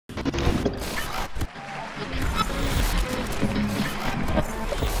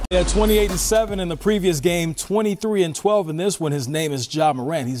Yeah, 28-7 in the previous game, 23-12 in this one. His name is Ja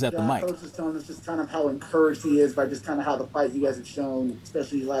Morant. He's at the mic. Coach was telling us just kind of how encouraged he is by just kind of how the fight you guys have shown,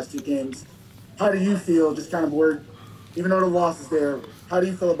 especially these last 2 games. How do you feel, just kind of where, even though the loss is there, how do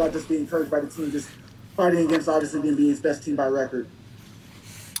you feel about just being encouraged by the team, just fighting against obviously the NBA's best team by record?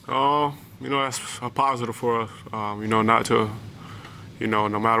 That's a positive for us. Not to,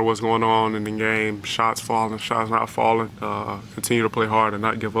 no matter what's going on in the game, shots falling, shots not falling, continue to play hard and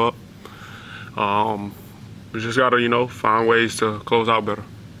not give up. We just got to, find ways to close out better.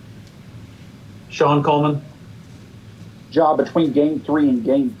 Sean Coleman. Ja, between Game 3 and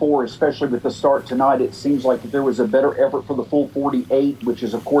Game 4, especially with the start tonight, it seems like there was a better effort for the full 48, which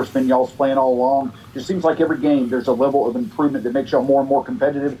has, of course, been y'all's plan all along. It seems like every game there's a level of improvement that makes y'all more and more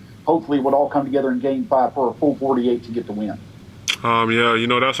competitive. Hopefully it would all come together in Game 5 for a full 48 to get the win.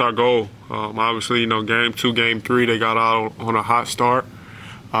 That's our goal. Obviously, Game 2, Game 3, they got out on a hot start,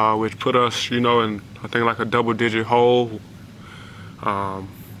 which put us, in, I think, like a double-digit hole.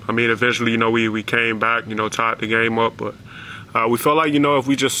 Eventually, we came back, tied the game up, but we felt like, if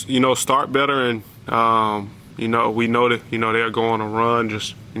we just, start better and, we know that, they'll go on a run,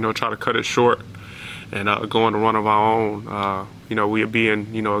 just, try to cut it short and go on a run of our own, we'd be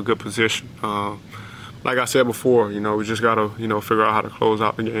in, a good position. Like I said before, we just got to, figure out how to close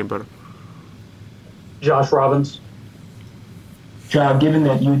out the game better. Josh Robbins. Ja, given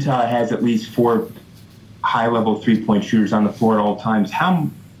that Utah has at least 4 high-level three-point shooters on the floor at all times, how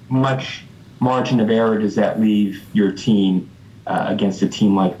much margin of error does that leave your team against a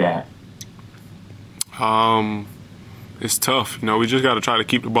team like that? It's tough. We just got to try to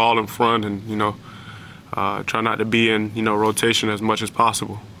keep the ball in front and, try not to be in, rotation as much as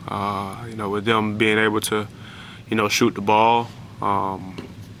possible. With them being able to, shoot the ball.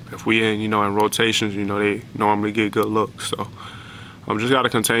 If we in rotations, they normally get good looks. So just got to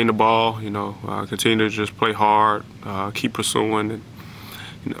contain the ball, continue to just play hard, keep pursuing,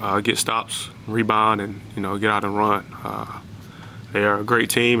 and get stops, rebound, and get out and run. They are a great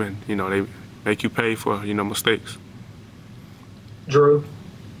team, and they make you pay for mistakes. Drew.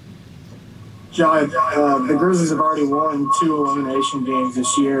 John, the Grizzlies have already won 2 elimination games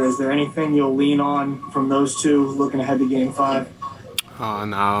this year. Is there anything you'll lean on from those 2 looking ahead to Game 5?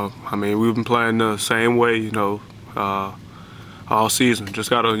 No. We've been playing the same way, all season. Just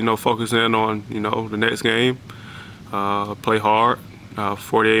got to, focus in on, the next game, play hard,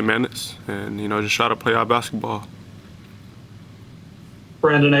 48 minutes, and, just try to play our basketball.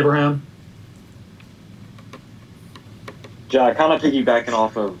 Brandon Abraham. Ja, kind of piggybacking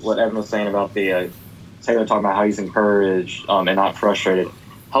off of what Evan was saying about the Taylor talking about how he's encouraged and not frustrated.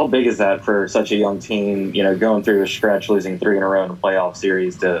 How big is that for such a young team, going through a stretch, losing 3 in a row in a playoff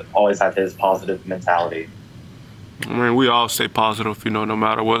series, to always have his positive mentality? We all stay positive, no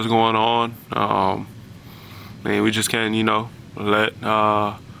matter what's going on. We just can't, let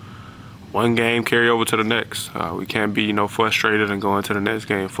one game carry over to the next. We can't be, frustrated and go into the next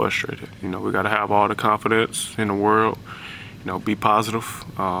game frustrated. We got to have all the confidence in the world, be positive.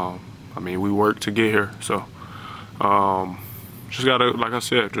 We work to get here. So just got to, like I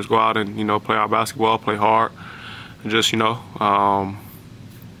said, just go out and, play our basketball, play hard, and just,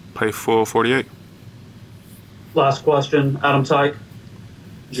 play full 48. Last question, Adam Tyke.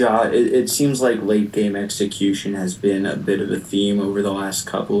 Ja, it seems like late game execution has been a bit of a theme over the last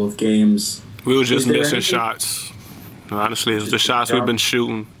couple of games. We were just missing shots. Honestly, it's the shots we've been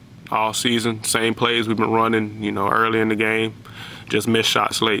shooting all season. Same plays we've been running, early in the game. Just missed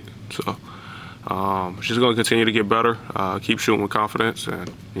shots late. So just going to continue to get better, keep shooting with confidence, and,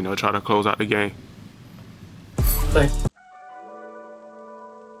 try to close out the game. Thanks.